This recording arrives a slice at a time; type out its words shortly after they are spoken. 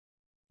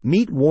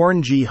Meet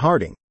Warren G.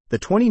 Harding, the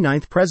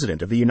 29th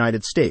President of the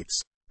United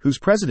States, whose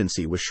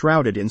presidency was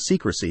shrouded in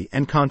secrecy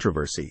and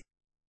controversy.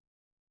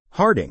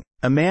 Harding,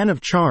 a man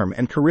of charm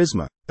and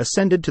charisma,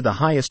 ascended to the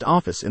highest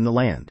office in the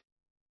land.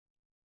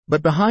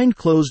 But behind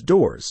closed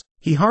doors,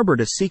 he harbored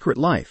a secret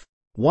life,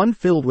 one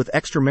filled with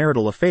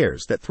extramarital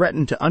affairs that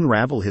threatened to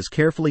unravel his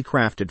carefully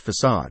crafted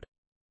facade.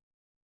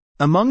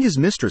 Among his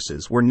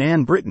mistresses were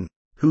Nan Britton,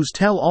 whose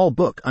tell-all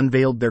book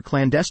unveiled their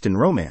clandestine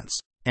romance,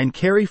 and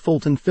Carrie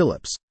Fulton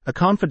Phillips, a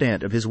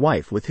confidant of his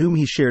wife with whom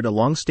he shared a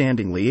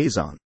long-standing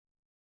liaison.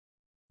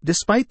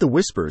 Despite the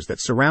whispers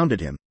that surrounded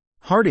him,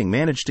 Harding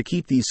managed to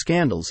keep these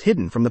scandals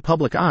hidden from the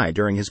public eye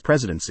during his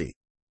presidency.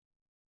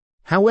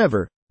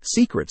 However,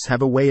 secrets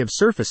have a way of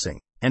surfacing,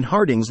 and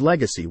Harding's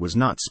legacy was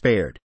not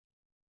spared.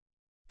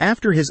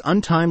 After his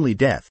untimely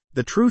death,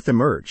 the truth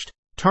emerged,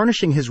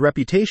 tarnishing his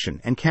reputation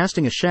and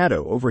casting a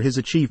shadow over his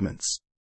achievements.